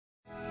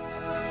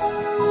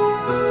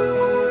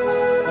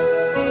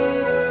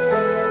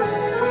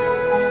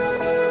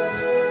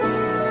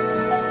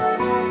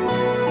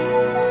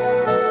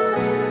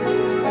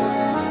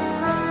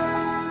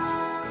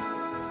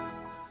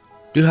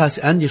Du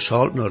hast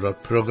angeschaltet naar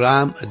het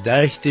programma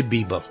Durch de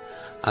Bibel.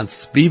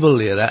 Als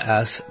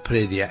Bibellehrer is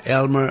prediker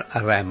Elmer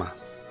Reimer.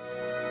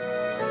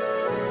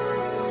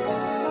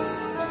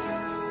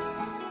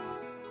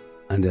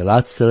 In de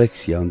laatste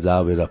lektion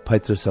zagen we dat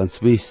Petrus ons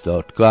wist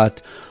dat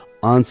God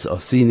ons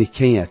als zijn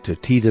kinderen te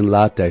tijden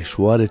laat die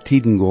zware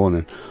tijden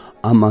gaan,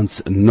 om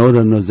ons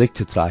nodig naar zich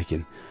te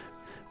trekken.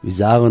 We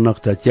zagen nog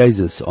dat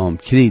Jezus am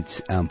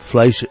Kreuz am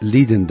Fleisch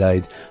lijden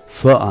deed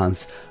voor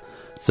ons,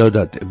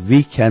 zodat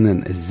we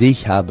kunnen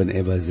zich hebben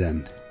über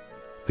Sinn.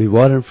 We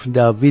worden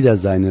vandaag wieder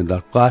zijn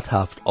dat God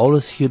heeft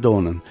alles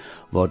gedaan,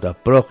 wat er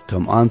braucht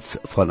ons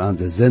van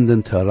onze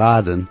zinden te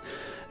raden,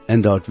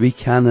 en dat we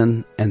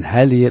kunnen een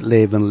heilig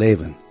leven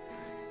leven.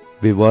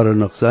 We worden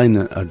nog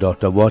zijn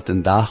dat er wordt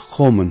een dag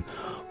komen,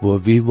 wo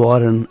we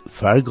worden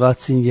voor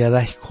God zijn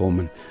gerecht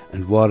komen,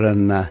 en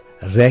worden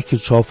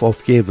rekenschap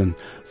afgeven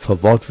voor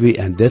wat we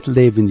in dit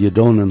leven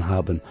gedaan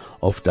hebben,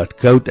 of dat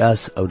goed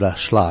is of dat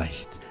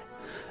slecht.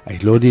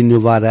 Ik lade je nu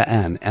weer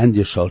aan,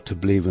 aangeschaltet te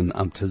blijven,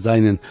 om te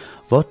zijn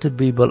wat de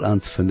Bijbel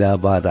ons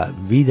vandaag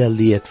wieder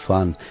leert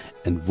van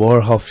een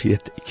wahrhaftig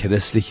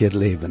christelijk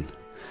leven.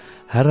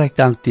 Herr, ik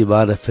dank je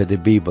waarde voor de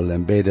Bijbel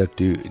en bid dat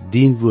u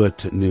dien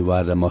woord nu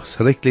waarde mag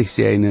schrikkelijk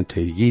zijn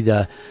te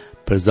jeder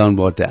persoon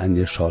wat er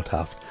aangeschaltet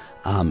heeft.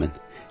 Amen.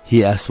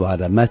 Hier is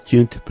waarde met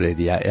junt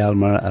prediker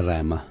Elmer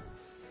Reimer.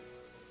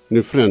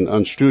 Nu vriend,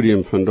 een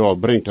studium vandaag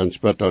brengt ons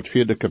bij dat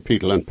 4e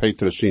kapitel in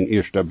Petrus zijn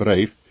eerste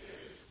brief,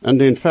 en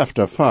den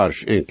 5e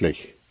vers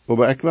endlich.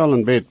 Maar ik wil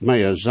een beetje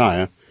meer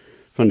zeggen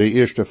van de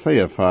eerste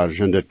 4 vers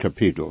in dit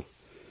kapitel.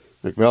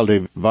 Ik wil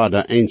die waarde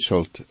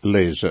einzelt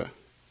lezen.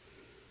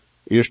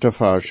 Eerste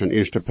vers in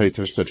 1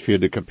 Petrus, dat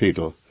 4e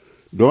kapitel.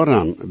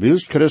 Daarom,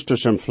 wils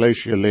Christus im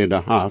Fleisch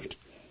geleden heeft,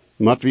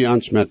 moet we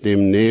ons met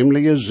dem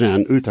nemlige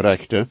zin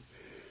uitrechten,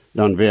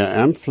 dan wer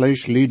am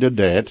Fleisch lieden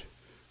deed,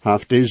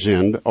 heeft die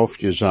zin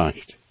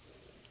afgezegd.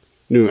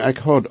 Nu, ik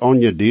had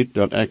aangediend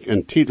dat ik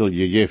een titel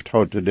gegeven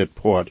had te dit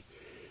poort,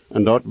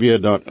 en dat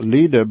weer dat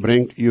lieden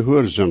brengt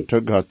gehoorzaam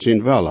te God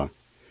zijn wille.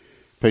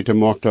 Peter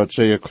maakt dat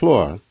zeer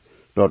klaar,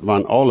 dat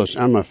wanneer alles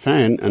immer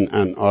fijn en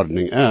in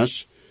ordning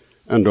is,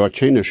 en dat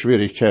geen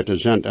schwierigheden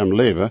zijn im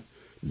leven,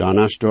 dan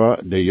is daar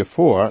de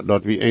gevaar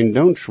dat we een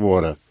doen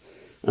zworen,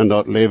 en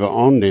dat leven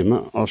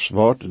aannemen als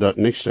wat dat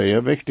niet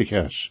zeer wichtig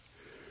is.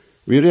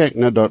 We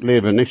rekenen dat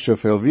leven niet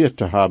zoveel waard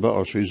te hebben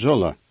als we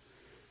zullen,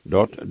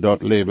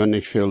 dat leven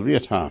niet veel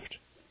waard heeft.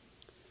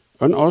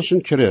 En als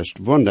een Christ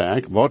wonder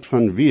ik wat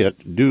van waard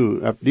du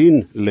op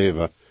dien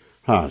leven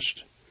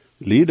hast.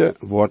 Lieden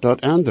wordt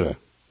dat andere.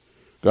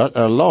 God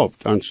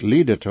erlaubt ons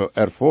lieden te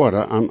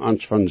ervaren om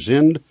ons van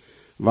zind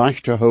weg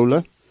te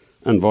houden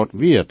en wat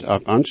waard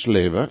op ons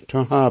leven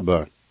te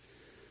hebben.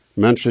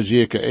 Mensen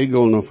zeker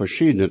egal nog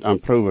verschieden en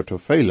proeven te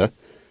velen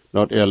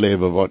dat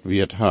leven wat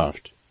waard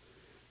heeft.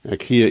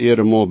 Ik hier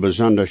eerder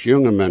besonders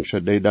jonge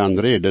mensen die dan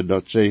reden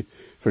dat ze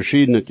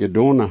verschillende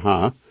gedaan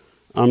hebben,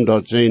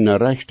 omdat ze een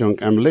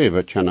richting im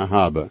leven kunnen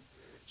hebben.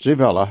 Ze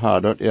willen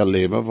hebben dat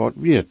leven wat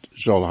waard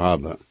zal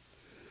hebben.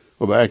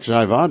 Maar ik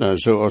zei waarde,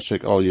 zoals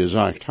ik al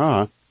gezegd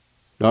heb,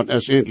 dat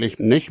is endlich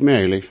niet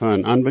mogelijk voor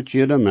een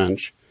onbekeerde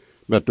mens,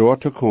 met door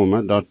te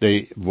komen dat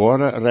die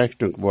ware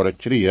richting wordt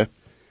krijgen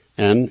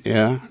en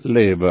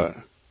leven.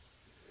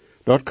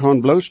 Dat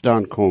kan bloos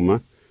dan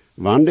komen,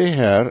 wanneer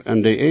de Heer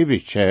in de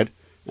eeuwigheid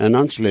in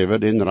ons leven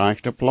den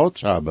rechte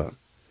plaats hebben.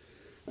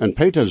 En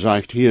Peter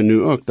zegt hier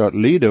nu ook dat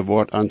lieden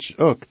wordt ons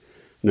ook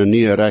een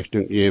nieuwe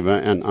richting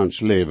geven in ons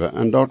leven.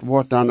 En dat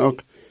wordt dan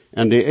ook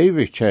in de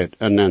eeuwigheid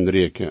een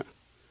reken.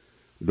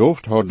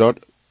 Dooft had dat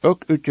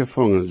ook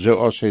uitgevangen,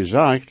 zoals hij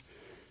zegt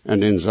in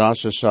den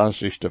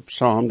 66e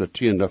psalm, de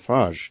 10e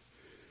vers.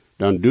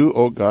 Dan du,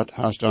 o God,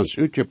 hast ons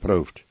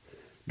uitgeproefd.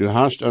 Du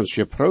hast ons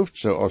geproefd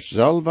zoals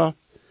zelf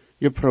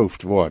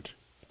geproefd wordt.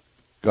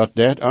 God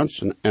deed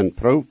ons een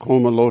proef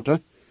komen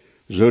laten,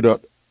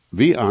 zodat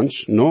wie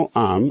ons no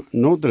arm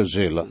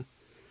noodrezelen,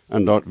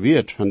 en dat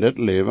weet van dit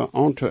leven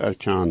aan te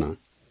erkennen,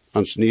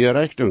 ons nieuwe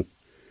richting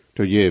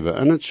te geven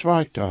en het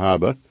zwaar te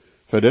hebben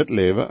voor dit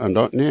leven en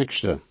dat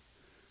nächste.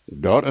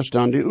 Dat is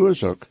dan de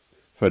oorzaak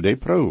voor die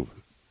proef.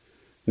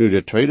 Nu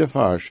de tweede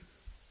vers,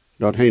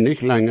 dat hij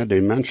niet langer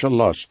de mensen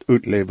last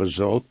uitleven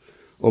zal,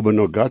 maar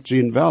nog God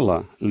zijn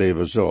wille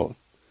leven zal.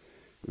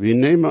 We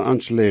nemen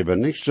ons leven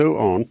niet zo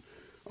aan,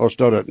 als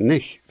dat het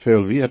niet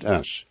veel waard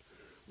is.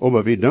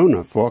 Maar we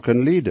doen voor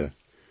een lieden.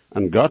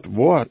 En God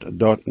wordt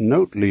dat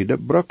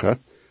noodlieden brukken,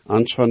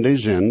 ons van die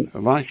zin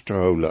weg te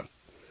houden.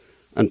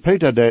 En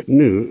Peter deed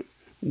nu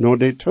naar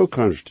de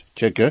toekomst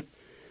kijken,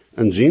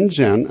 en zijn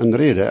zin en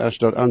reden is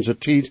dat onze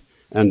tijd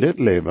en dit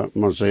leven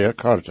maar zeer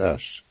kort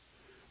is.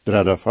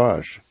 Derde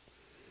vers.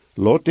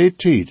 Laat die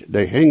tijd,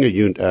 die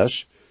hengejunt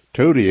is,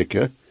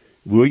 toerekenen,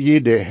 wo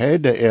je de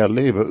heide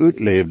leven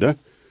uitleefde,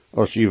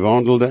 als je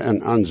wandelde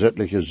in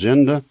aanzettelijke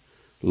zinde,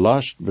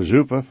 last,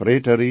 bezoepen,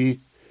 vreterie,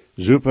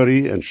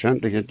 zuperie en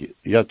schändliche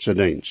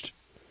jetsendienst.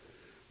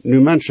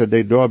 Nu mensen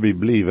die daarbij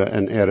blijven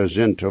en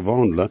zin te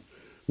wandelen,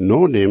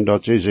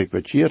 nadat ze zich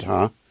bekeerd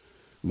hebben,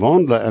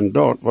 wandelen en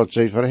dat wat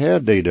ze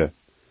verheer deden.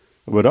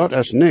 Aber dat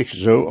is niet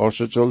zo als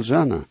het zal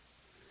zijn.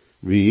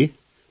 Wie,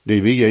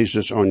 die wie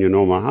Jezus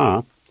aangenomen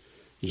ha,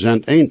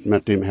 zijn eind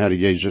met dem Herr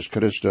Jezus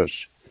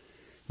Christus.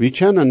 We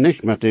kennen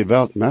niet met de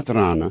welt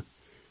metranen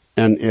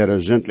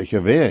en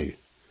zindliche wee.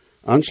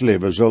 Ons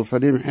leven zal voor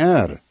dem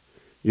Herr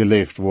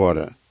geleefd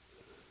worden.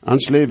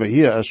 Ons leven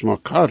hier is maar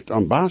kort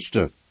am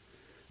beste.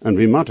 En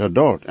we moeten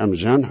dort am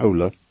zin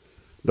houden,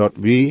 dat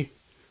we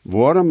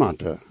worden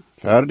moeten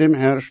voor dem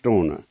Herr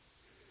stonen.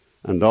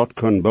 En dat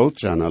kun boot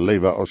zijn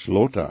leven als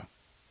Lothar.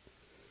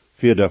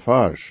 Vierde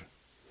vers.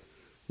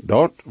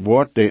 Dat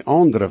wordt de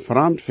andere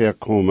vreemd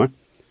verkomen,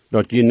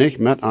 dat je niet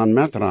met aan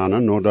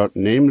metranen, no dat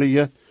nemelijk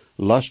je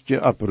last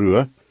je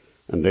oproer,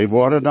 en die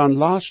worden dan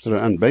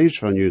lasteren en beest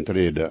van je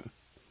treden.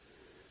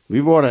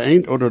 We worden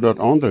eind oder dat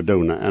andere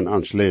doen en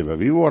ons leven.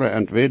 We worden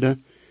entweder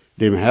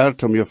dem Herr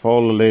tom je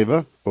volle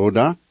leven,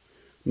 oder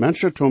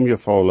mensen tom je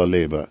volle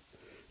leven.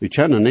 We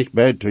kennen niet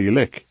beide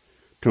tegelijk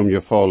tom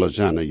je volle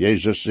zijn.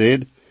 Jezus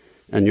zei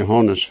in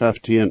Johannes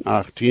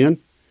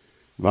 15:18,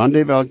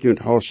 wanneer welk je het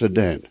hoogste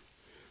deed,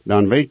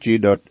 dan weet je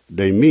dat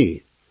de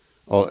mij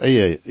al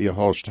je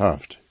hoogst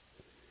heeft.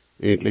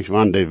 Eindelijk,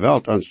 wanneer de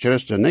welt ons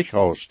Christen niet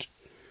hoogst,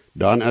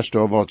 dan is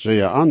er wat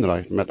zeer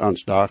aanrecht met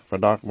ons dag voor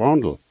dag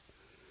wandel.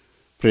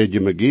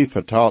 Prediker McGee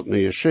vertelt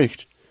een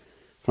geschicht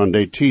van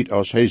de tijd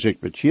als hij zich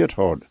bekeerd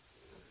had.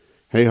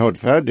 Hij had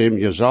verdem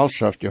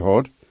gezelschap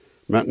gehad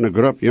met een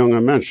groep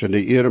jonge mensen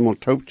die eenmaal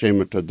toe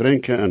kwamen te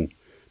drinken en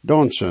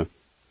dansen.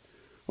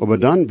 Maar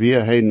dan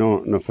weer hij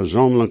naar een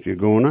verzameling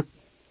gegaan,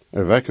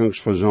 een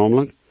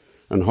wekkingsverzameling,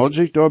 en had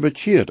zich daar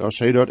bekeerd als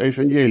hij dat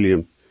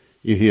evangelium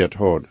gehoord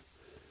had.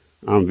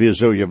 En wie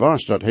zo je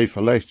was dat hij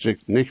vielleicht zich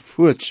niet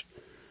voort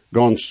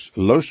ganz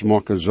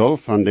losmaken zal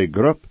van de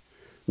groep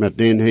met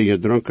denen hij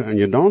gedronken en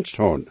gedanst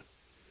had.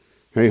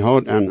 Hij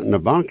had aan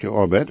een bank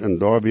gearbeid en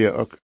daar weer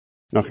ook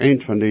nog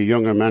een van de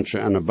jonge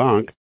mensen aan de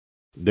bank,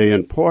 die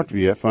een poort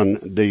weer van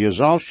de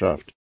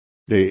gezelschap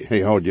die hij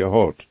had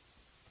gehad.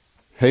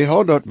 Hij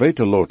had dat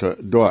weten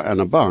laten door aan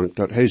de bank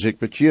dat hij zich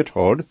bekeerd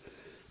had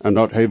en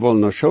dat hij wil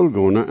naar school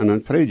gaan en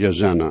een prediker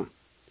zijn.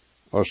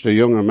 Als de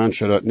jonge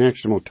mensen dat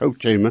nächste mal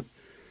toekwamen,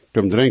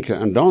 om drinken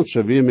en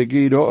dansen, wie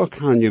McGee daar ook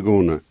gaan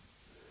gaan.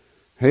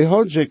 Hij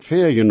had zich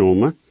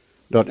vergenomen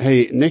dat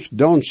hij niet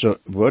dansen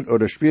wordt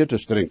of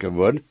spiritus drinken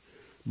wordt,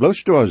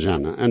 bloos door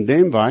zijn en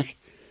demweg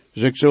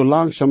zich zo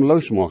langzaam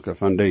losmaken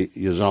van de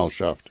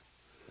gezelschap.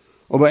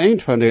 Maar een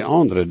van de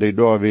anderen die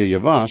daar weer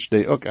was,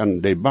 die ook aan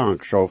de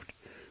bank schoft,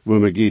 wo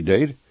McGee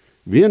deed,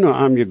 weer naar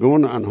hem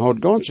gegaan en had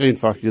ganz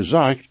einfach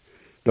gezegd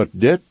dat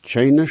dit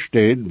geen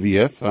stad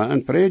weer voor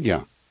een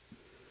prediker.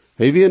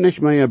 Hij weer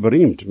niet meer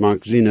beroemd,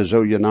 maakt zijn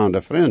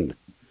zogenaamde vriend.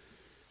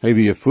 Hij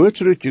weer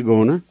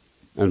voortgegaan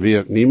en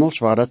weer niemals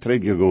waar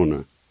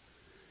teruggegaan.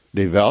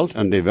 De welt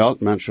en de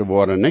weltmensen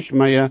worden niet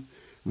meer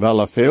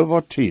wel veel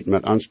wat tijd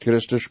met ons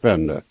Christus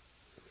spenden.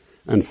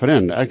 En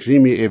vriend, ik zie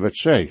me even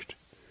zegt,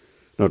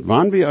 dat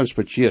wanneer we ons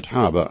bekeerd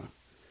hebben,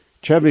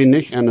 tja we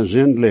niet in de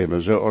zin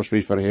leven zoals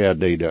we vorher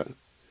deden.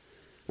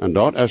 En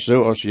dat is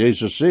zoals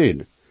Jezus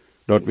zei,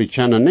 dat we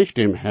kennen niet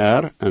dem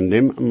Herr en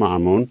dem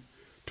Mammon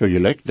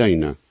tegelijk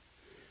dienen.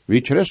 We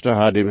Christen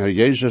hebben dem Herr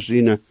Jezus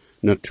zijn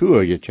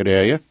natuur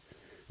gekregen,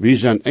 we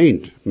zijn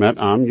eind met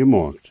hem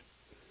gemaakt.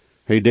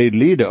 Hij deed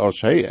lieden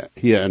als hij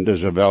hier in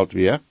deze wereld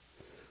weer,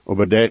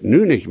 maar deed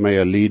nu niet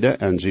meer lieden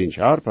en zijn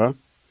helpen.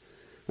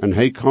 En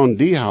hij kan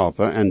die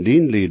helpen en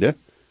die lieden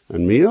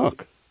en mij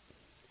ook.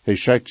 Hij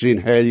schickt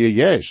zijn heilige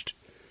geest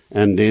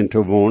en den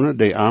te wonen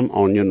die hem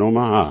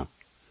aangenomen ha.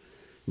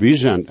 We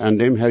zijn aan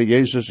dem Herr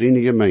Jezus in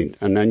de gemeente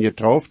en dan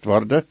getauft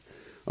worden,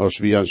 als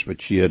we ons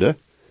bekeerden,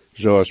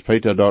 zoals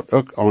Peter dat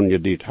ook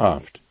aangediend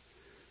heeft.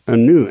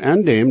 En nu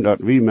aan dem dat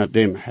we met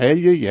dem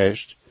heilige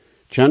geest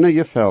kennen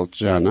gevuld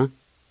zijn,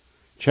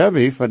 tja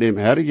we voor dem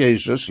Herr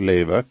Jezus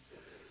leven,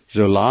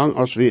 zolang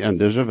als we in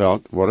deze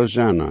wereld worden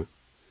zijn.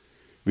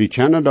 We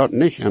kennen dat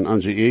niet in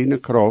onze eigen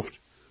kracht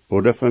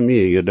oder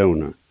familie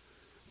doen,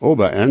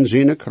 maar in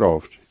zijn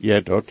kracht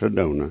je dat te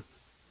doen.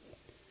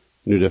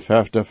 Nu de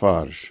 5e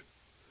vers.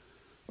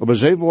 Maar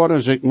zij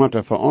worden zich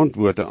moeten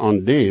verantwoorden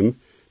aan dem,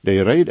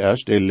 die red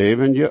is, die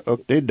leven je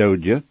ook die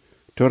dood je,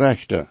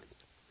 terechte.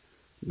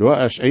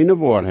 Daar is een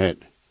waarheid,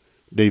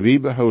 die we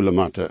behouden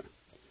moeten.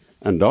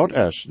 En dat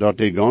is, dat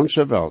de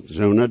ganze wereld,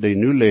 zonen die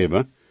nu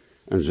leven,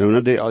 en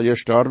zonen die al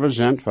gestorven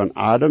zijn van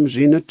Adam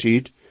zijn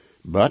tijd,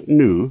 but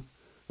nu,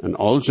 en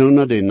al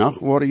zonen die nog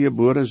worden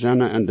geboren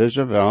zijn in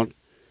deze wereld,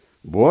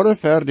 worden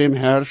voor dem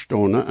Herr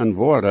stonen en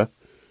worden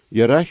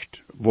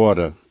gerecht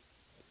worden.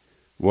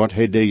 Wordt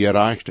hij de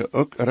gerechte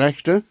ook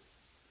rechte?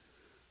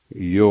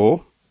 Ja,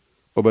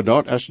 maar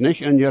dat is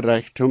niet een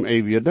gerecht om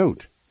eeuwige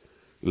dood.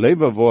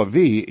 Leven waar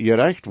we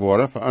gerecht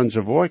worden voor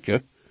onze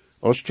werken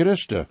als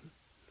Christen.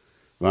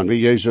 Wanneer we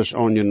Jezus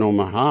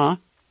aangenomen hebben,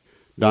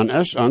 dan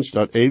is ons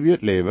dat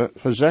eeuwig leven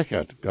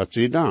verzekerd, God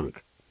zij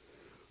dank.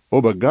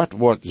 Maar God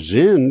wordt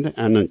zind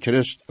en een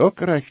Christ ook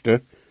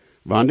rechten,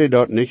 wanneer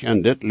dat niet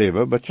in dit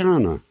leven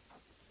bekennen.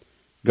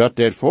 God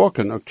deed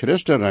volken ook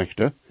Christen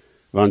rechten,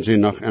 wanneer ze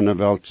nog in de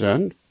wereld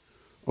zijn.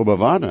 Maar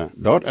waarde,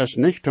 dat is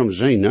niet om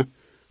zijn,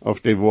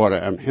 of die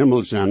worden im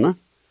Himmel zijn,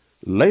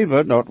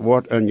 leven dat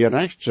wordt een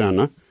gerecht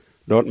zijn,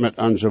 dat met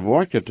onze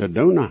woordje te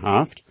doen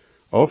heeft,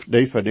 of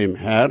die voor dem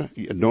Herr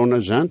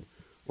gedaan zijn,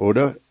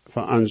 oder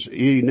voor ons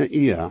eigen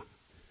eer.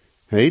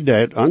 Hij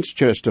deed ons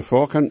juist te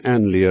volken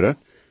aanleren,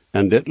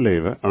 en dit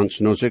leven ons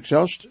naar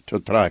zichzelf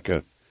te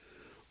trekken.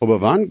 Aber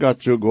wann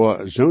Gott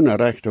sogar zo'n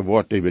rechte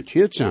woord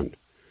debattiert zijn,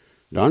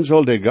 dan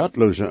zal de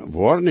Gottloze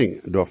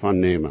warning daarvan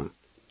nemen.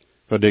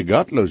 Voor de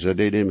Gottloze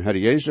die dem Herr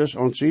Jezus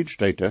ons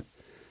uitsteten,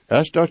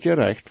 is dat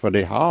gerecht voor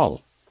de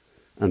haal.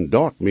 En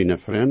dat, mijn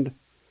vriend,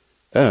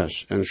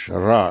 is een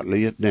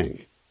schradelijk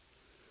ding.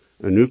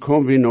 En nu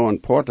komen we naar een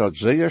poort dat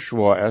zeer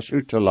zwaar is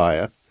uit te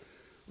leiden,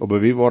 aber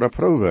we worden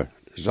proeven,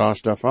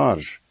 zoals de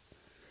vers.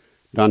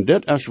 Dan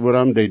dit is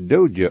waarom de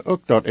doodje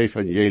ook dat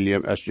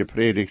evangelium is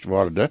gepredikt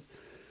worden,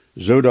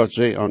 zodat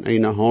zij aan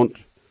ene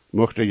hand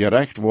mochten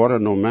gerecht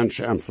worden naar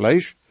mensen en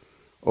vlees,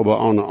 aber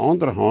aan de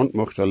andere hand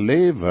mochten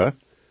leven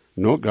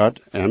naar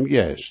God en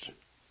geest.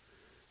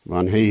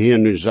 Wanneer hij hier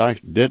nu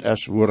zegt, dit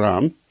is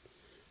waarom,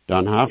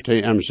 dan heeft hij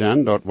hem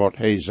zin dat wat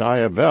hij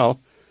zei wel,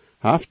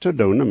 heeft te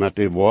doen met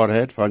de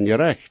waarheid van je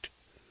recht.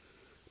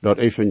 Dat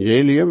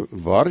evangelium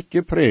wordt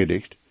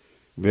gepredikt,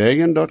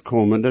 wegen dat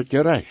komende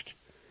gerecht.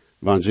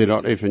 Wanneer ze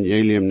dat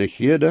evangelium niet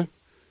hielden,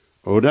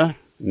 oder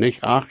niet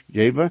acht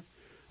geven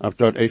op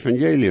dat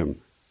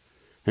evangelium.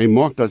 Hij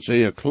maakt dat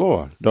zeer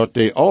klaar, dat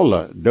die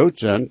alle dood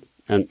zijn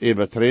en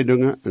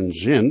overtredingen en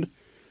zin,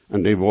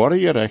 en die worden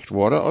gerecht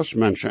worden als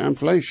mensen en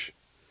vlees.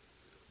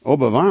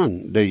 Aber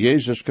wanneer de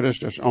Jezus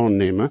Christus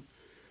aannemen,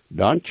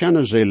 dan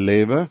kunnen ze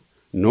leven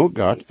naar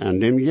God en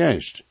dem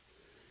Geest.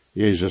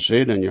 Jezus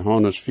zei in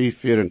Johannes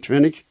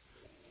 5:24,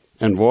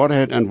 en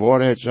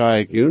waarheid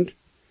zei ik junt,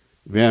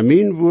 wer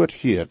mijn woord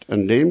hiert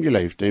en dem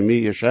geleeft, die mij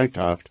geschenkt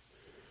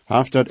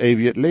heeft dat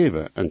eeuwig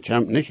leven, en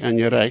komt niet aan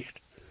je recht,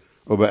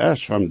 aber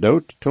is van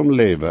dood zum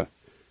leven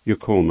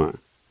gekomen.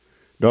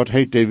 Dat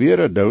heet de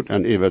were dood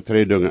en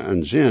overtredingen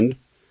en zin.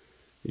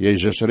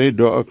 Jezus reed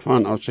daar ook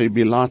van, als hij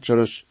bij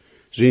Lazarus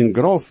zijn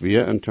graf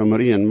weer, en toen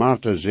Marie en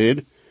Martha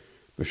zeid,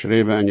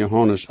 beschreven in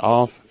Johannes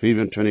 11,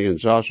 25 en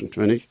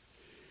 26,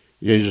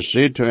 Jezus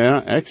zei te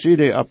haar, ik zie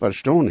de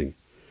opstanding,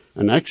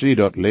 en ik zie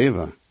dat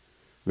leven.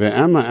 Wer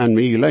immer aan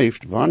mij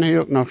leeft, wanneer hij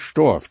ook nog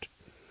storft,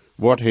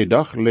 wordt hij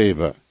doch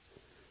leven.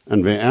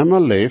 En wer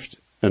immer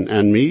leeft, en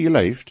aan mij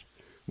leeft,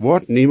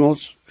 wordt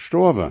niemals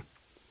sterven.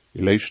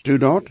 Leest u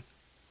dat?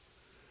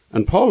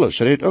 En Paulus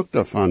redt ook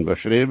daarvan,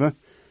 beschreven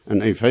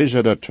in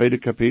Efeze dat 2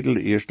 kapitel, de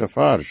 1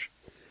 vers.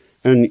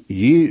 En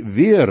je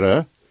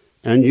were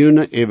en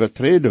jene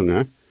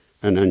overtredingen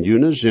en en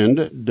jene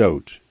zinde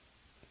dood.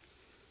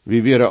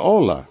 We were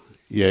alle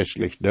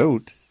geestlich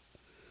dood.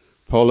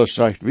 Paulus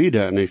zegt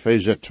wieder in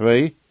Efeze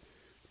 2,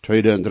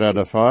 2 en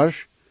 3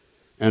 vers,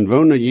 en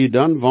wanneer je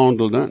dan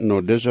wandelde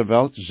naar deze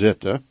wereld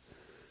zitten,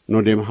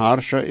 naar dem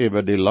Herrscher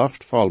over die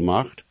Luft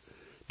volmacht,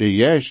 die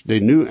juist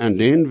die nu en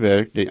den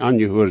werk die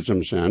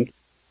aangehoorzaam zijn,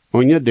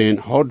 onder den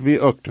had we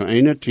ook te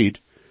ene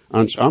tijd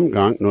ans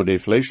omgang naar de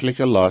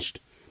vleeselijke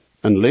last,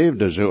 en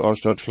leefde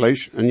zoals dat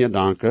vlees en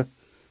gedanken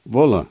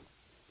willen.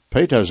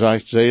 Peter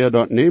zegt zeer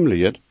dat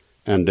namelijk het,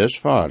 en des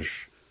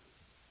vers.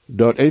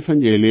 Dat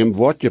evangelium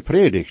wordt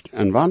gepredikt,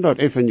 en wanneer dat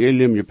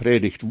evangelium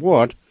gepredikt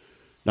wordt,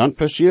 dan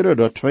passeren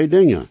er 2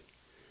 dingen.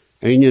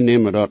 Eén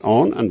nemen dat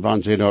aan, en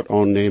wanneer ze dat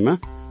aannemen,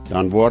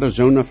 dan worden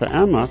zonen voor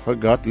immer voor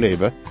God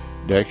leven,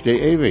 durch de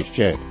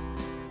eeuwigheid.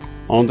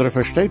 Anderen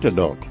versteten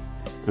dat.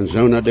 En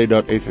zonen die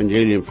dat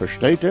evangelium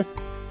versteten,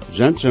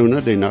 zijn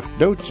zonen die nog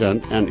dood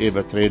zijn en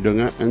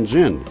overtredingen en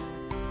zin.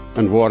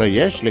 En worden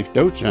juistlich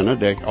dood zijn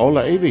durch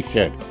alle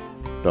eeuwigheid.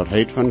 Dat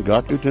heet van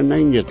God uit de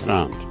neen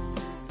getraand.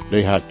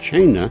 Die had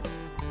geen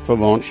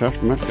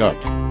verwantschap met God.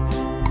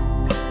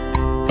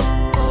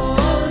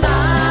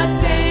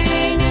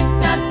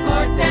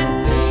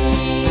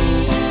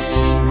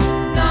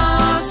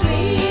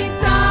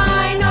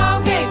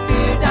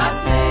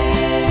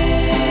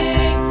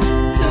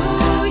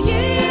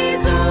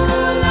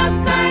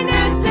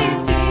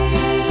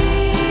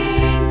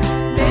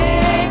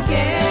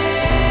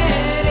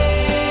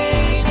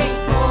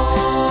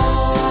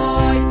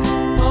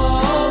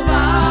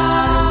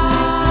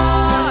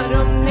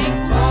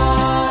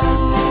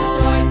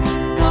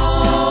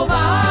 Oh,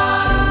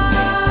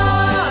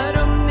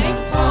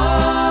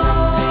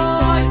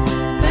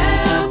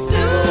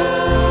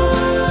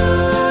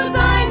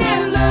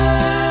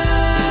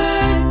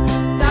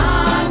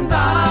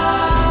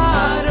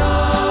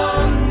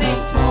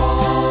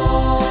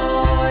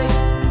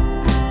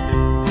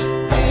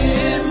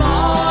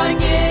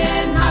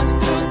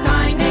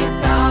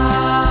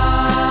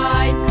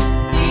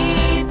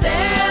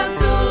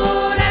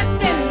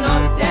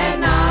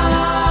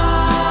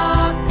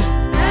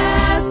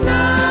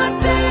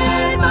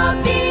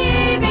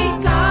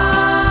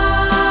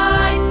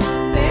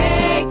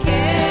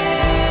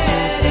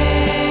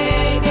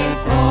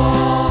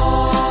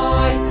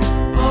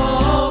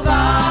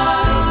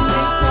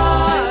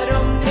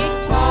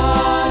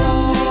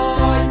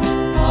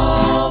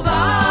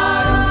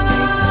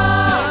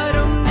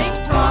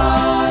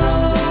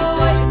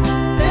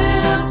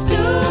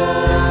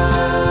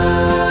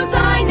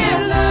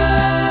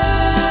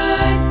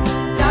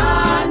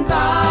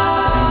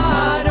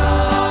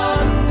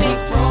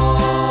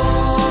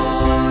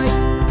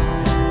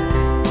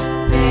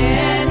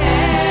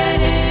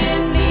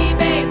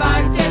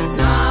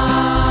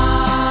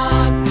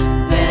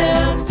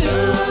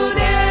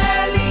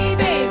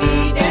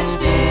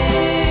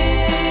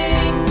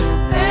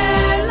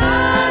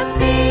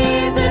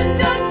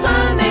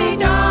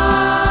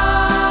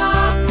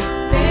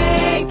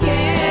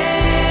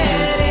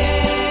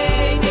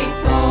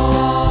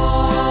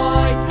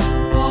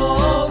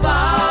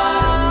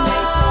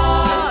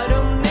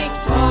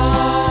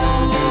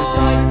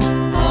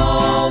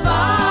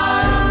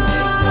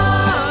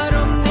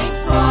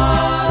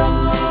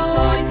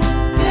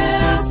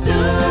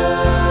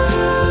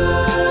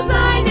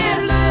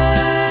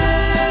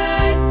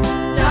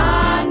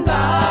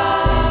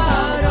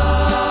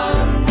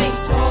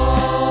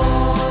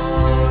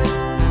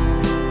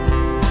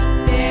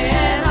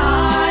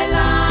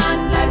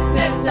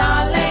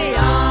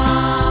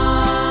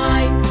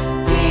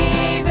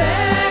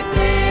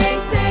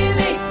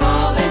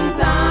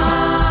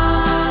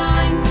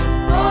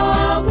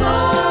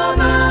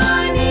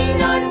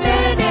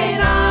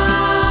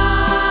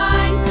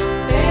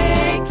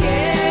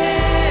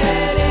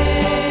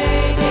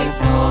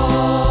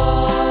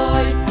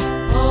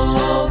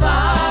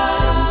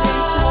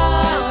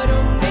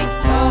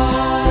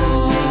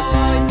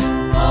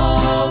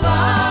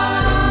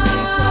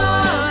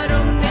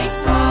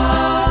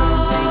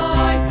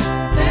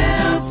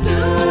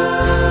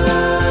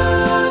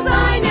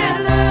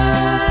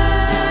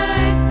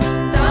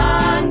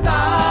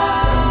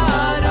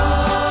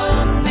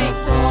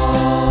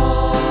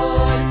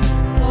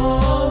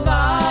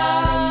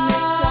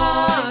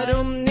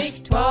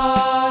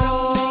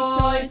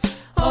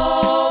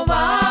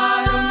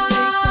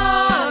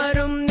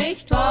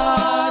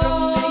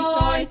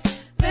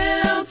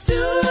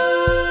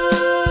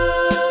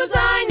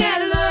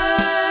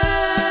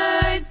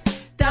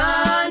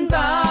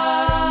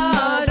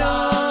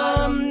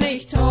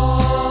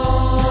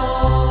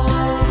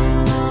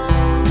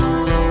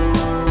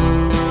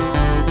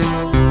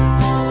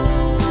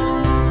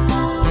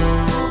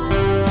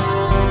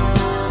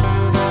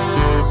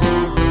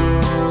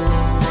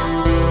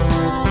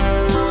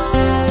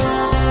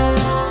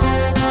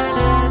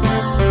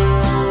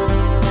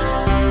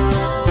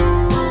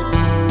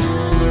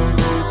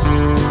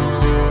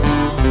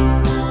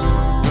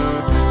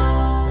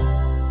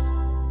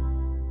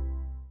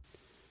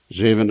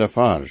 7e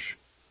vers.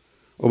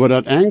 Aber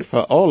dat eng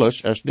voor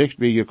alles is dicht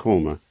bij je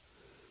komen.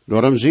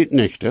 Daarom ziet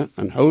nichte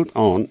en houd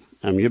aan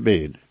en je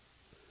bed.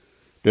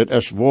 Dit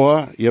is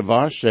waar je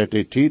was seit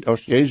de tijd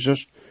als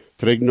Jezus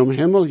terug naar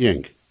hemel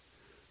ging.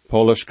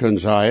 Paulus kan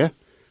zeggen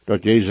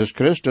dat Jezus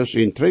Christus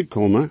in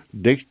terugkomen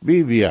dicht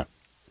bij weer.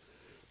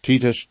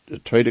 Titus,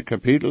 het 2e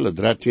kapitel, het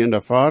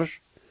 13e vers.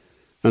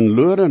 En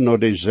luren naar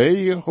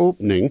dezelfde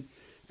hoopning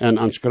en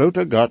ans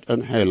grote God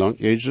en heiland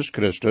Jezus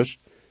Christus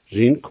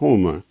zien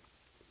komen.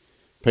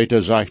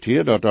 Peter zegt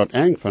hier dat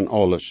eng van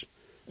alles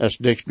is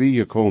dicht bij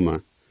je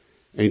komen.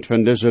 En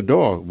van deze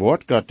dag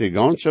wordt God de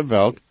ganze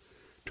wereld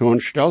tot een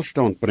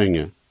stilstand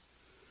brengen.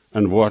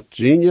 En wordt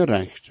zijn je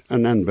recht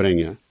en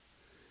aanbrengen.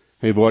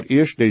 Hij wordt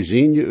eerst de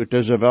zin je uit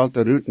deze wereld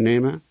eruit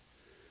nemen.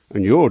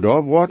 En ja,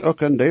 daar wordt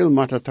ook een deel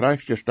met het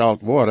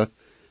terechtgesteld worden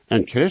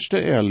en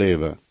Christen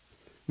erleven.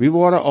 We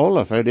worden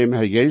alle voor dem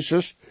Herr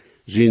Jezus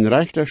zijn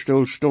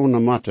rechterstoel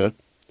stonden matte,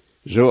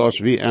 zoals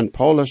we in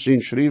Paulus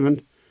zien schreven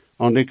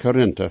aan de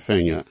Korinther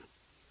vingen.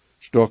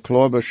 Står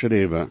klaar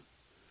beschreven.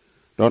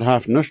 Dat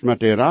heeft niets met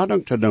de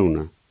rading te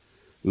doen.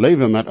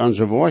 Leven met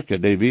onze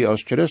werken die we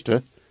als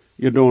Christen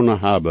gedaan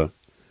hebben,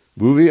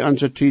 wo we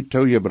onze tijd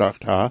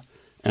toegebracht hebben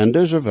in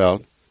deze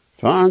wereld,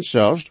 voor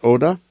onszelf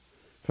oder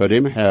voor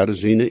dem Herr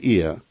zijn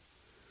eer.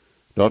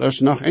 Dat is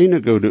nog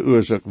een goede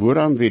oorzaak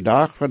waarom we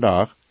dag voor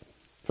dag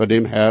voor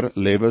dem Herr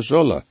leven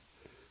zullen.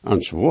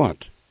 Ans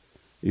woord,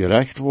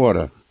 gerecht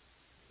worden.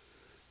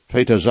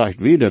 Peter zegt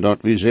wieder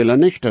dat we zullen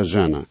nichter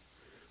zijn,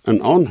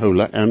 en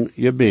aanhouden en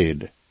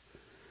gebed.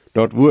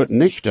 Dat woord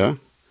nichter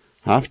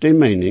heeft de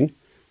mening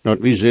dat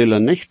we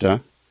zullen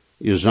nichter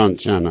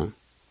gezond zijn.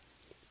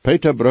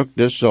 Peter brukt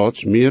des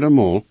Sorts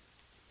meermaal.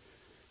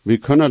 We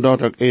kunnen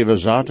dat ook even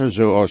zeggen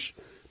zoals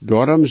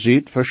daarom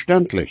ziet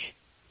verständlich.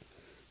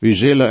 We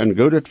zullen een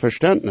goed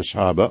verständnis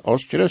hebben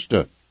als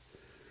Christen.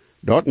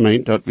 Dat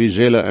meent dat we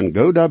zullen een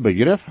goed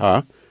begrip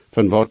hebben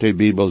van wat de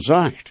Bijbel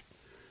zegt.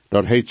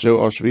 Dat heet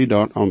zoals we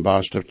dat am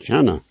beste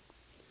kennen.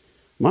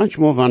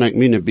 Manchmal, wanneer ik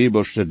mijn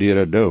Bijbel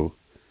studeren doe,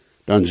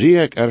 dan zie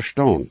ik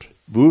erstaunt,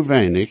 hoe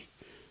weinig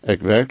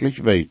ik werkelijk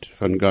weet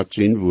van God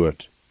zijn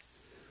woord.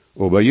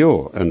 Aber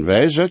ja, een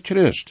wijze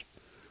Christ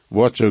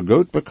wordt zo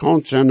goed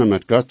bekend zijn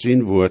met God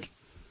zijn woord,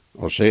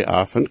 als hij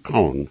avond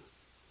kan.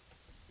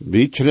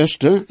 We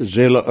Christen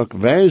zullen ook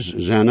wijs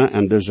zijn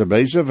in deze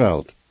wijze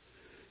wereld.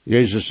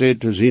 Jezus zei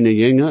te zijn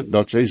jingen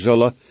dat zij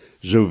zullen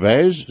zo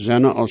wijs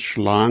zijn als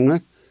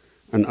slangen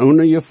en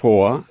ohne je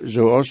voor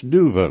zoals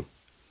duivel.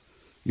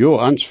 Jo,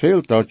 ans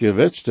fehlt dat je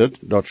wist het,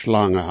 dat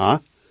slangen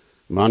ha,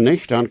 maar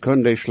niet, dan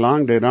kun de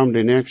slang die ram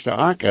de nächste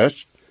aak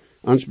is,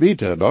 ans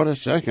bieten, dat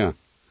is zeker.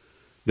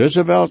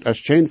 Deze wereld is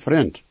geen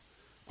vriend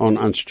aan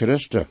ons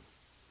Christen.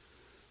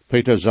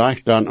 Peter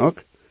zegt dan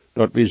ook,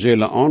 dat we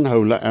zullen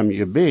aanhouden en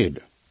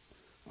gebed.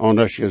 En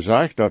als je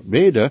zegt dat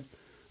beden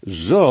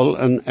zal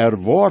een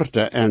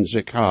erworte in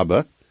zich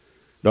hebben,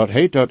 dat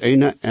heet dat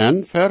ene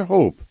en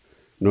verhoop,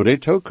 naar de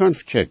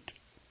toekomst kijkt.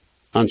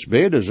 Ans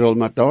beden zal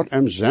met dat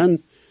em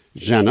zin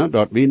zijn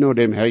dat we naar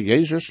dem Herr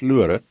Jezus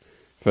luren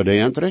voor de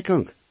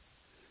entrekking.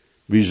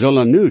 We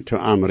zullen nu te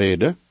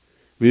aanreden,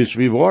 wie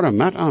we worden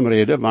met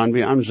aanreden, wanneer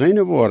we am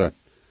zijne worden,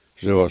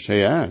 zoals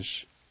hij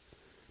is.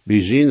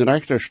 Bij zijn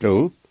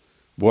rechterstoel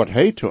wordt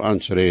hij te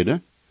ons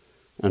reden,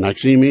 en ik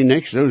zie mij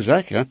niks zo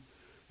zeggen,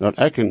 dat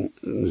ik een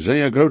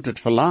zeer groot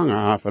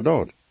verlangen heb voor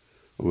dat.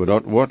 Over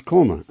dat wordt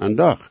komen, en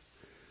dag,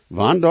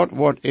 wanneer dat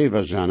wordt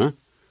even zijn,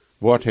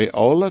 wordt hij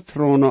alle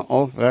tronen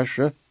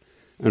afwassen,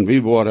 en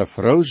wie worden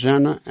vrouw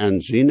zijn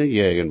en zijn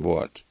jegen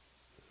wordt.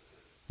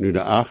 Nu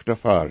de 8e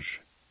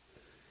vers.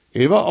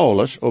 Over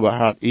alles,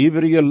 over het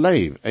ivrige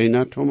leef,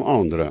 een tom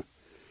andere.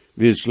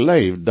 Wie's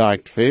leef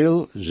daagt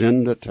veel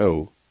zinde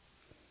toe.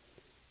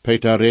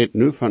 Peter redt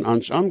nu van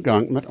ons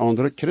omgang met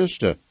andere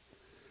Christen.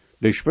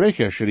 De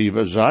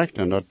sprecherschrijver zegt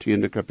in dat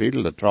 10e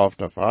kapitel, de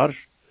 12e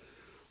vers,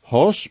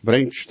 Hos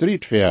brengt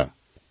strijd ver,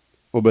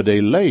 over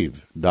de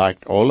leef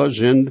daagt alle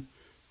zind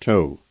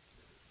toe.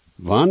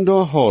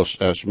 Wanneer Hos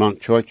is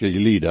mangt solche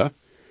lieden,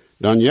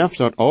 dan jeft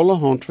dat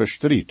allerhand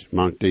verstrijd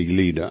mangt de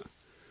lieden.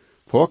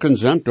 Volken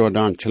zijn door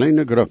dan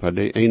kleine groepen,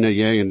 die ene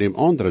jegen dem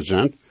andere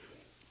zijn,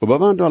 maar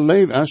wanneer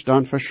leef is,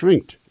 dan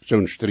verschwingt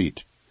zo'n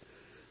strijd.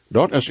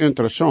 Dat is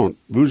interessant,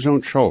 hoe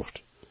zo'n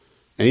schoft.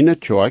 Ene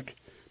tjoik,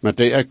 met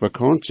die ik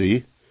bekend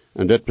zie,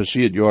 en dit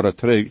passiert jaren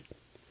terug,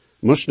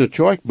 moest een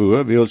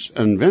tjoikboer, wils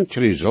een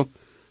windkriezel,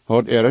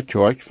 had een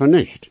tjoik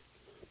vernicht.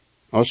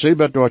 Als ze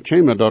bij dat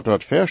komen dat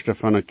het verste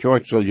van het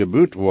tjoik zal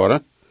gebouwd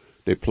worden,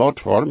 de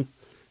platform,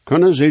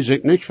 kunnen ze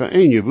zich niet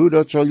verenigen hoe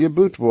dat zal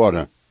gebouwd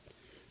worden.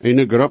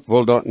 Ene groep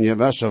wil dat een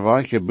gewisse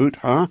weg gebouwd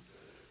hebben,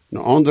 een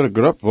andere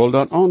groep wil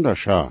dat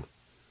anders hebben.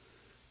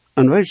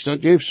 En weet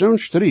dat geeft zo'n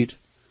strijd,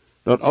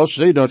 dat als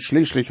ze dat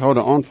schließlich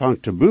hadden aanvangen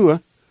te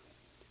bouwen,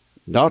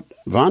 dat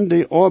wanneer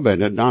die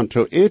arbeider dan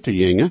te eten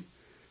gingen,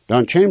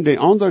 dan kwam die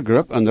andere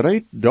groep en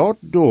reed dat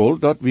doel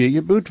dat weer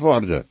gebouwd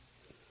worden.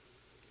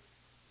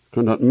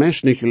 Kan dat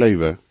mens niet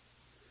leven.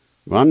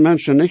 Wanneer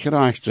mensen niet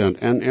recht zijn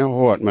en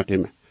hoort met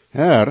hem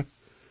Herr,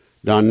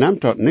 dan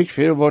neemt dat niet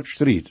veel wat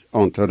strijd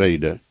aan te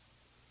reden.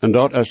 En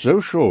dat is zo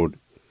schoon,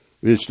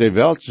 wils de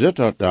welt zit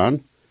dat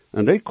dan,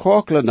 en die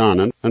kokelen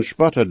dan en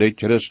spatten de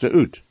Christen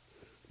uit.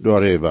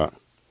 Doorheen.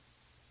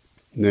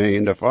 Nee,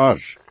 in de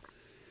vers.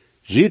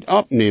 Ziet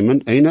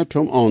opnemend ene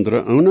tom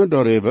andere, ohne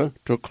doorheen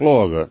te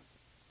klagen.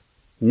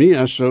 Mij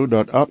is zo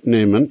dat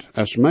opnemend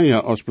is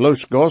meer als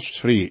bloos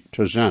gastvrij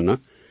te zijn,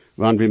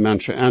 wanneer we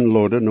mensen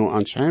aanladen naar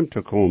ons heim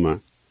te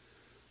komen.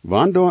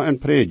 Wanneer een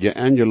predje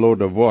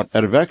aangeladen wordt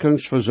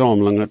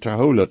erwekkingsverzamelingen te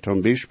houden,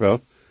 zum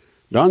Beispiel,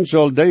 dan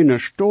zal die een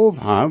stoof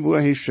hebben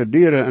waar hij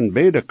studeren en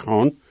beden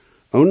kan,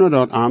 ohne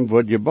dat aan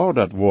wordt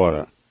gebouwd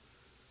worden.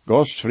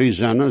 Gastvrij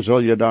zijn zal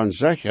je dan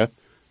zeggen,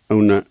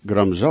 ohne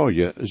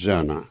gramzooie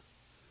zijn.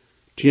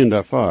 10e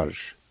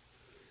vers.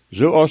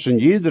 Zoals een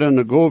ieder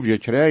een goofje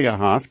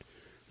krijgen heeft,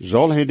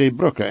 zal hij die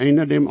brukken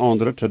een dem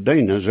andere te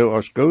dienen,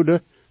 zoals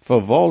Gode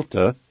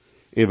verwalte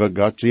over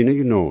God zijn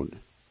genade.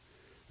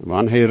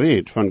 Wanneer hij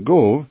redt van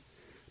goof,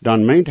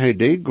 dan meent hij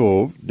die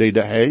goof die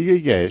de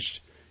Heilige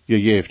Geest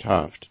gegeven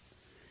heeft.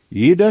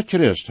 Jeder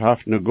Christ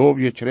heeft een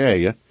goofje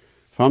krijgen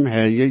van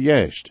Heilige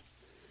Geest.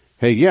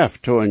 Hij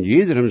geeft to en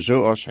iedereen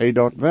zoals hij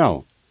dat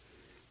wil.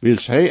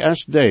 Wils hij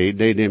is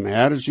die dem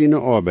Herr zijn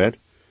arbeid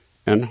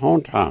en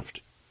hand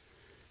heeft.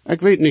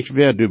 Ik weet niet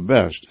wer du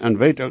bist en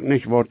weet ook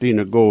niet wat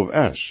die goof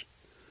is.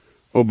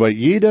 Aber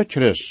jeder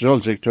Christ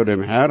zal zich tot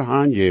dem Herr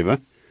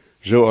aangeven,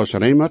 zoals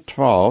Römer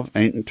 12,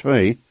 1 en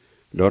 2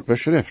 dat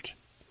beschrift.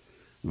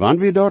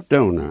 Wanneer we dat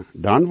doen,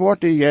 dan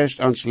wordt die Geest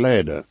ons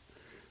leiden,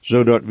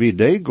 zodat we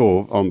die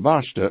goof om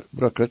beste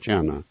brukken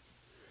kennen.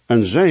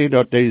 En zij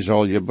dat die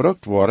zal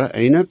gebruikt worden,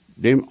 een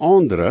dem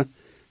andere,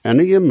 en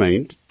een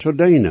gemeente te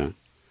dienen.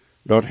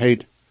 Dat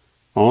heet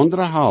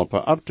andere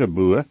helpen op te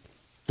bouwen,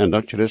 en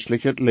dat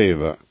christelijk het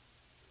leven.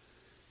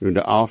 Nu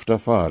de 11e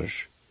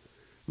vers.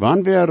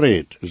 Wanneer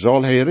redt,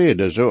 zal hij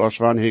reden zoals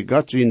wanneer hij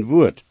God zijn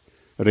woord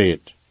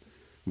redt.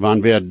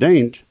 Wanneer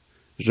denkt,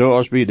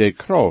 zoals bij de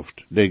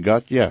kracht die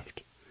God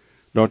geeft.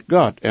 Dat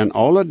God en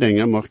alle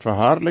dingen mocht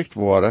verheerlijkt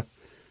worden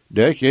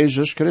door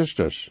Jezus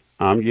Christus.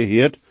 Am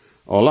geheert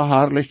alle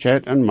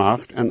heerlijkheid en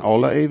macht en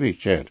alle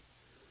eeuwigheid.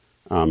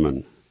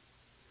 Amen.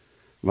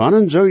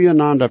 Wanneer zo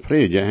je aan de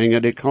predje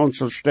hangen de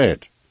kansel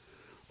staat,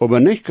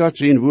 aber nicht God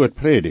zijn woord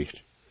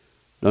predigt,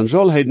 dan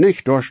zal hij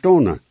niet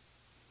doorstonen.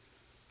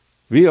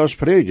 Wie als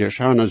predikers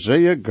hebben een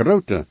zeer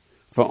grote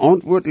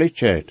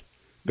verantwoordelijkheid,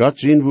 God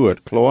zijn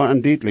woord klaar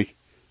en duidelijk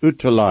uit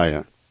te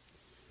leiden.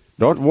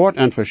 Dat wordt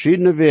aan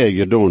verschillende wegen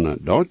gedaan,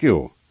 dat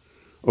ja.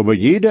 Aber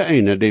jeder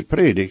ene die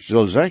predigt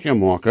zal zeker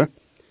maken,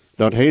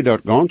 dat hij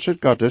dat ganse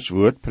Gottes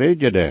woord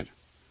predikt.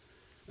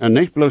 En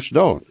niet bloos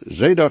dat,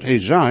 zij dat hij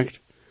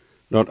zegt,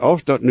 dat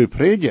of dat nu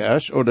predje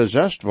is, of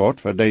zest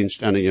wordt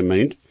verdienst aan een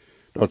gemeente,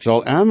 dat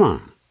zal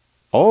immer,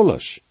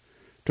 alles,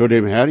 tot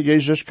dem Herr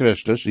Jezus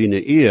Christus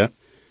zijn eer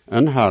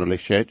en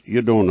herrlichheid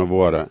gedaan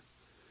worden.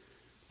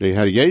 De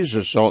Herr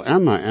Jezus zal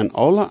immer in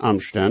alle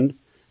omstand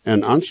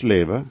en ons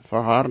leven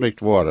verherrlicht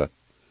worden.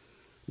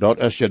 Dat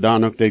is je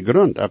dan ook de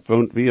grond, op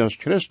want wie als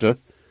Christen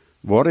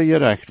worden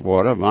gerecht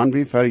worden, wanneer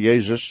we voor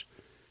Jezus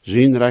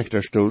zijn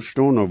rechterstoel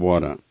stonen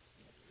worden.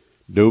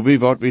 Doen we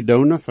wat we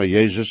doen voor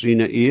Jezus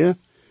zijn eer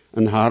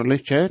en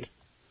herrlichheid?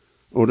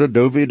 Oder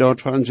doen we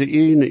dat voor onze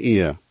eigen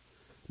eer,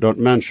 dat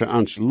mensen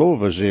ons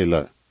loven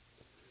zullen?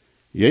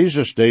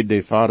 Jezus deed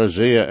de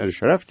fariseeën en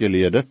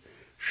schriftgeleerden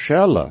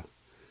schellen,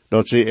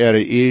 dat ze er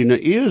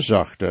eigen eer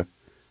zachten,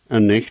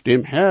 en niet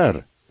dem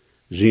Herr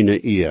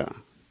zijn eer.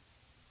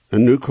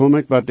 En nu kom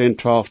ik bij den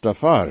 12e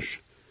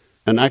vers,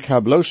 en ik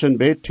heb bloos een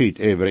beetje tijd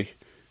overig,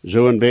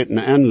 zo een beetje een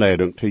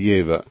aanleiding te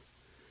geven.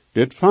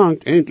 Dit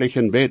vangt eindelijk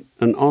een beetje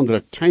een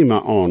ander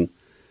thema aan,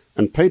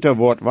 en Peter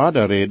wordt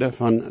verder reden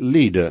van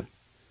lieden.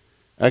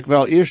 Ik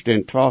wil eerst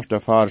den 12e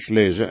vers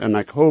lezen, en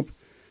ik hoop,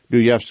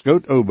 du hebt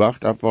goed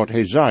obacht op wat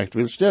hij zegt,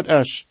 wils dit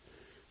is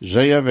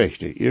zeer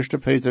wichtig. 1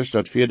 Petrus,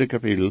 dat 4e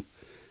kapitel,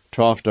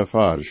 12e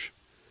vers.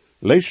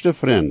 Liefste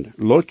vriend,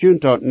 laat je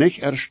dat niet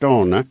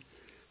erstaunen,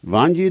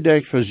 wanneer je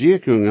de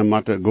verzekeringen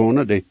moet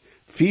gaan die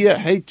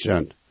vierheid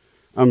zijn,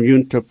 om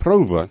je te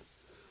proeven,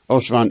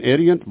 als wanneer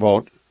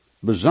irgend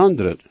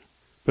bijzonders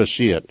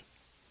passiert.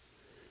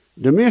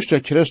 De meeste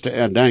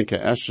christen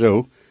denken is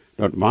zo,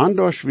 dat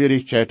wanneer er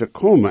schwierigheden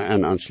komen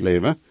in ons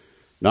leven,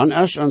 dan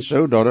is het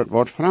zo dat het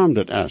wat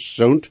veranderd is,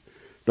 zond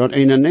dat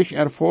een niet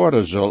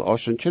ervaren zal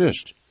als een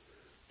christ.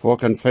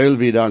 Voorkan veel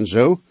wie dan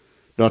zo,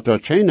 dat er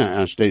geen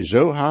is die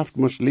zo hard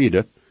moest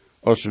lijden,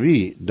 als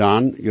wie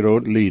dan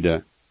groot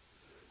lijden.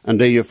 En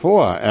de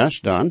gevaar is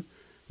dan,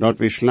 dat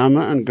we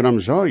slammen en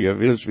gramzooien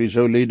wils we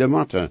zo lijden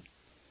moeten.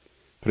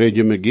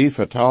 Predje McGee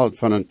vertaalt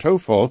van een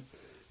toeval,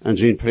 en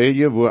zijn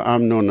predje waar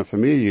aan door een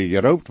familie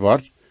geroopt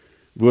wordt,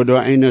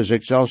 waardoor een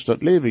zichzelf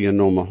dat leven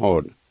genomen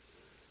had.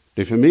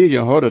 De familie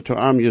had to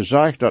hem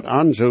gezegd dat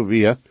aan zo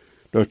weer,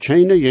 dat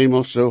geen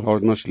jemals zo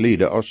had moest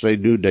lijden als zij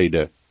nu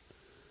deden.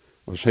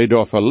 Als hij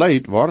daar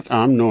verleid wordt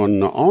aan naar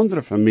een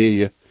andere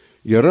familie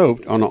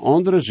geroopt aan een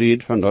andere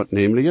zijde van dat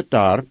namelijk het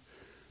dorp,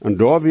 en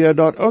daar weer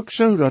dat ook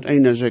zo dat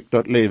een zich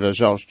dat leven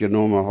zelfs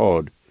genomen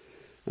had.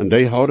 En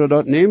die hadden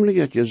dat namelijk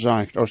het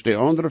gezegd als de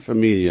andere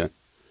familie.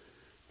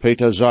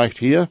 Peter zegt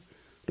hier,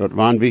 Dat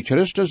wanneer we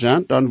Christen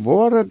zijn, dan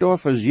worden door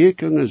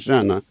verzekeringen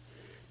zinnen,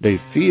 die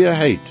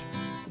vierheid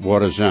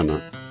worden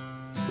zinnen.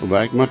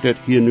 Maar ik moet dit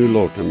hier nu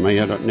laten, maar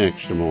ja dat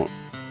nächste Mal.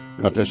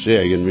 God te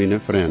zeggen,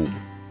 mijn vriend.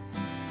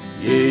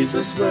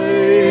 Jesus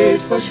weet,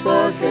 hoe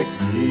schwach ik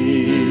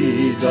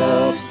zie,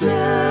 dat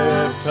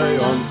geeft hij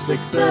ons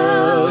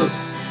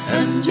zichzelf.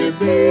 En je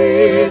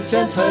weet,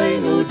 en hij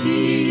nu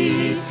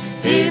die,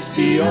 heeft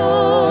hij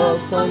op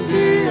van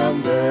wie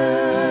am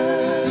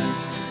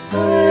best.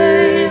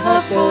 Hij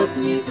hat God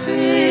niet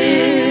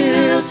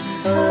veert,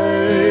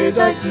 hij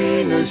dekt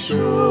meine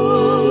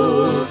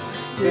schuld.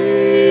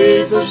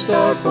 Jezus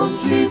starb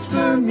und litt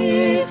für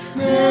mich,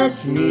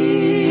 merkt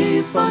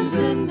mich von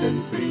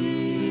Sünden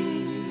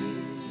frei.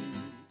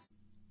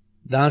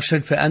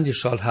 Dankeschön für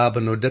angeschaut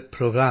haben nur das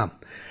Programm.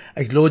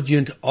 Ich lade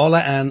junt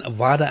alle an,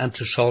 weiter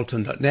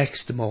anzuschalten das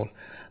nächste Mal.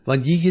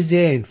 Wenn je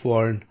gesehen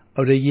worden,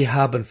 oder je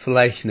haben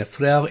vielleicht eine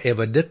Frage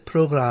über das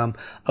Programm,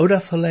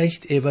 oder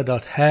vielleicht über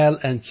das Heil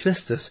an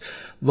Christus,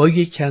 wo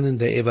je können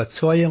die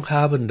Überzeugung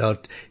haben, dass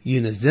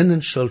jene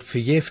Sinnenschuld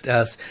vergift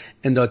ist,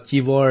 und dass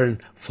je wollen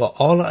für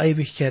alle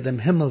Ewigkeit im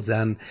Himmel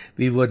sein,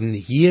 wir würden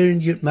hier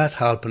in jut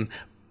mithelfen,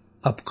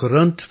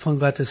 aufgrund von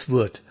Gottes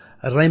Wort.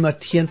 Römer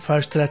 10,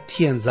 Vers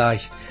 13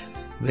 sagt,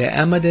 wer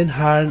immer den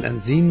Herrn an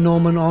seinen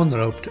Namen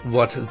anruft,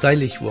 wird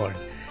selig worden.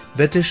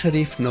 Bitte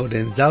schrift noch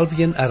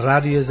denselben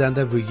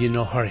Radiosender, wo je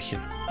noch horchen.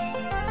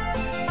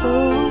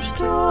 O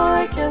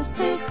stark ist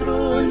der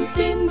Grund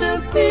in der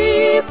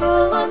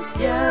Bibel ans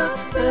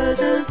Hjärta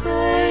des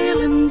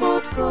Heilen,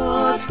 vad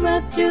Gott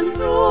mit den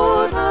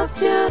Råd hat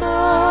gerat.